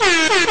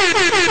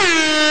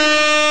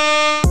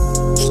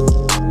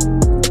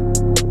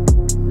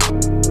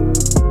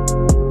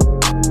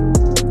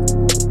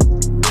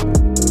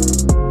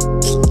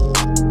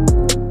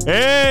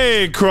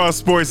Cross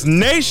Sports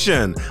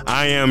Nation,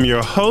 I am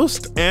your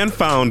host and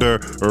founder,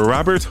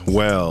 Robert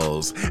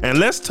Wells, and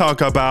let's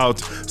talk about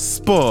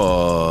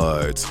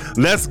sports.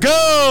 Let's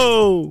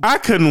go! I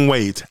couldn't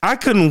wait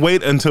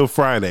until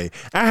Friday.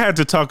 I had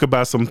to talk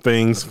about some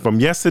things from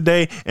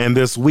yesterday and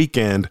this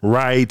weekend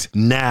right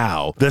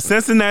now. The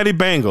Cincinnati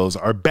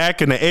Bengals are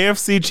back in the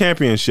AFC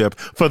Championship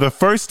for the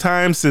first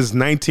time since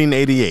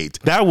 1988.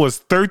 That was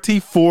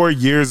 34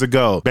 years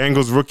ago.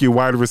 Bengals rookie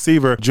wide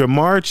receiver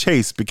Jamar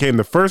Chase became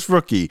the first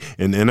rookie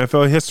in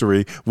NFL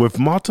history with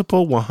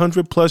multiple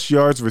 100-plus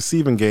yards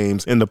receiving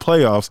games in the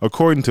playoffs,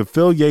 according to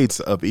Phil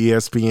Yates of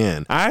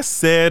ESPN. I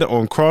said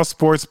on Cross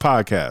Sports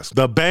Podcast,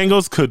 the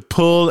Bengals could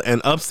pull an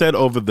upset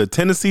over the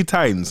Tennessee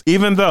Titans,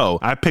 even though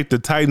I picked the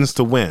Titans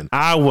to win.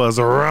 I was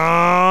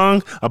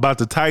wrong about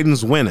the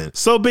Titans winning.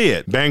 So be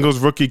it.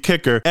 Bengals rookie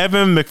kicker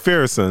Evan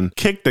McPherson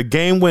kicked the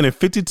game-winning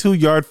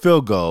 52-yard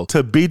field goal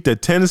to beat the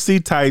Tennessee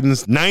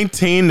Titans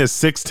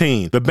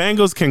 19-16. The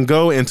Bengals can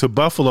go into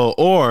Buffalo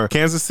or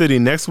Kansas City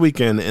next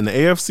weekend in the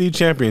AFC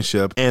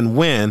Championship and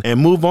win and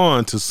move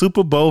on to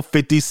Super Bowl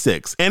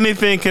 56.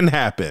 Anything can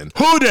happen.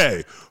 Who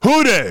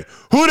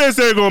they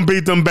say gonna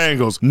beat them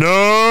Bengals?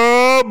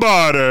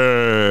 Nobody.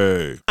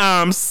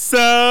 I'm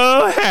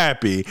so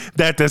happy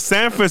that the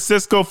San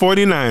Francisco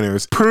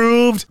 49ers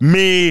proved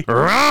me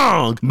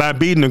wrong by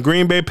beating the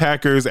Green Bay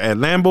Packers at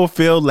Lambeau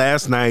Field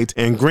last night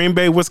in Green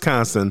Bay,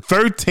 Wisconsin,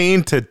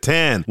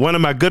 13-10. One of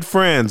my good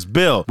friends,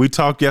 Bill, we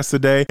talked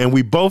yesterday and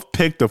we both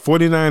picked the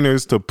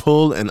 49ers to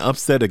pull an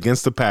upset against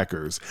the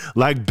Packers.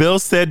 Like Bill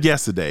said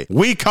yesterday,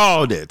 we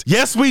called it.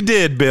 Yes, we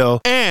did, Bill.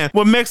 And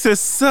what makes it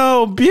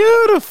so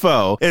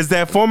beautiful is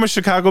that former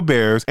Chicago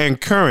Bears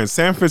and current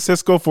San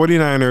Francisco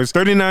 49ers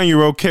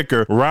 39-year-old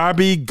kicker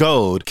Robbie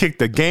Gould kicked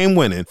the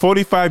game-winning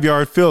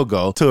 45-yard field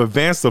goal to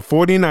advance the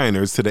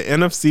 49ers to the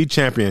NFC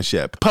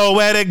Championship.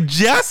 Poetic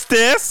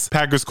justice!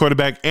 Packers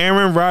quarterback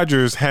Aaron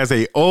Rodgers has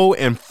a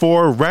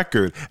 0-4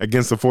 record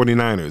against the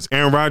 49ers.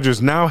 Aaron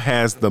Rodgers now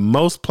has the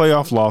most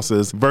playoff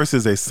losses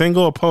versus a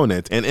single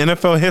opponent in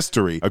NFL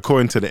history,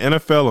 according to the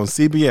NFL on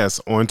CBS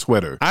on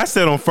Twitter. I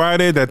said on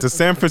Friday that the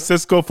San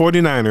Francisco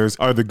 49ers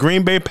are the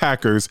Green Bay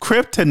Packers'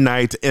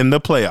 kryptonite in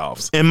the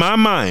playoffs. In my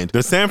mind,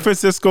 the San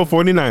Francisco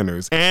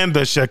 49ers and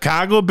the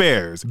Chicago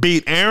Bears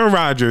beat Aaron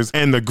Rodgers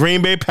and the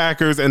Green Bay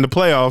Packers in the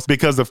playoffs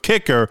because of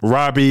kicker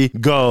Robbie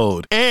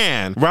Gould.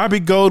 And Robbie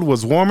Gould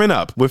was warming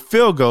up with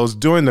field goals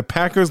during the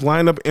Packers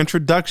lineup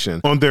introduction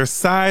on their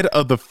side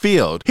of the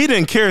field. He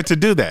didn't care to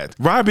do that.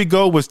 Robbie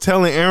Gould was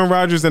telling Aaron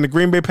Rodgers and the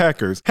Green Bay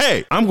Packers,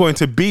 hey, I'm going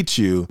to beat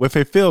you with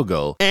a field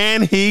goal.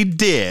 And he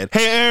did.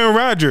 Hey, Aaron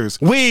Rodgers,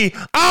 we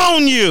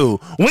own you.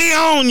 We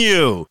own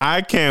you.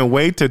 I can't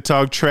wait to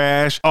talk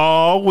trash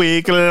all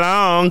week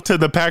long to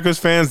the Packers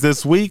fans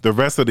this week, the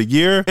rest of the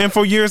year, and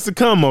for years to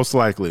come, most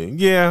likely.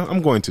 Yeah,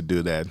 I'm going to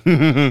do that.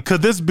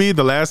 Could this be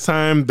the last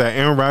time that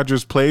Aaron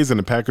Rodgers plays in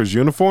the Packers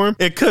uniform?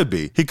 It could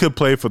be. He could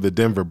play for the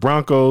Denver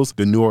Broncos,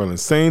 the New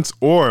Orleans Saints,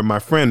 or my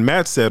friend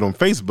Matt said on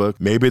Facebook,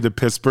 maybe the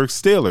Pittsburgh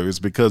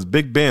Steelers, because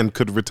Big Ben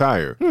could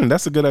retire.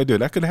 That's a good idea.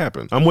 That could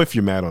happen. I'm with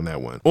you, Matt, on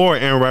that one. Or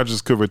Aaron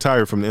Rodgers could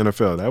retire from the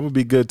NFL. That would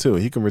be good too.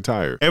 He can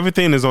retire.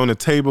 Everything is on the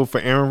table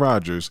for Aaron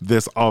Rodgers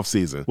this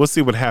offseason. We'll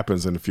see what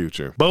happens in the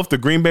future. Both the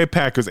Green Bay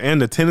Packers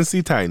and the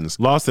Tennessee Titans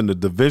lost in the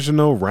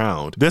divisional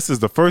round. This is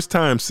the first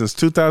time since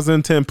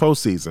 2010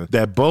 postseason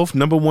that both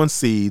number one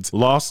seeds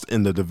lost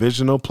in the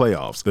divisional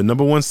playoffs. The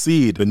number one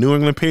seed, the New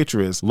England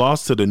Patriots,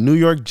 lost to the New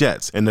York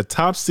Jets, and the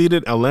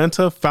top-seeded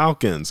Atlanta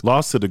Falcons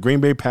lost to the Green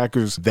Bay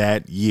Packers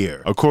that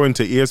year, according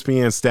to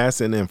ESPN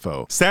stats and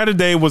info.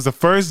 Saturday was the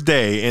first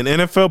day in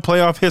NFL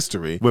playoff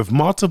history with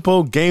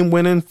multiple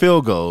game-winning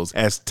field goals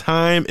as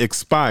time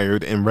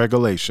expired in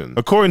regulation,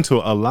 according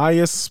to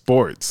Elias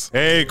Sports.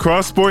 Hey,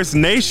 Cross Sports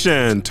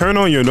Nation, turn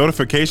on your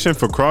notification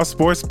for Cross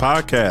Sports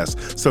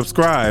Podcast.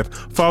 Subscribe,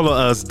 follow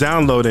us,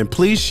 download, and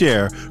please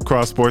share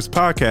Cross Sports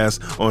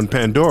Podcast on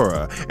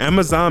Pandora,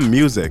 Amazon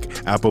Music,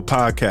 Apple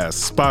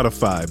Podcasts,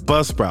 Spotify,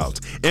 Buzzsprout,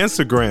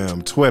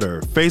 Instagram,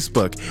 Twitter,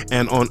 Facebook,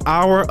 and on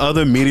our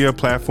other media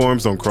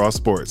platforms on Cross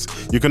Sports.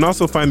 You can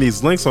also find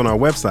these links on our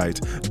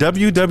website,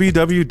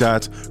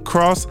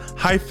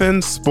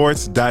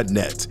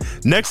 www.cross-sports.net.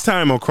 Next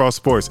time on Cross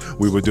Sports,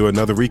 we will do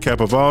another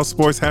recap of all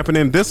sports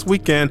happening this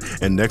weekend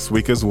and next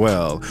week as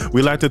well.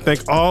 We'd like to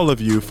thank all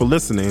of you for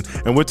listening,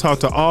 and we'll talk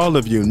to all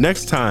of you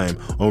next time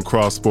on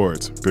Cross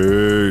Sports.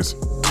 Peace.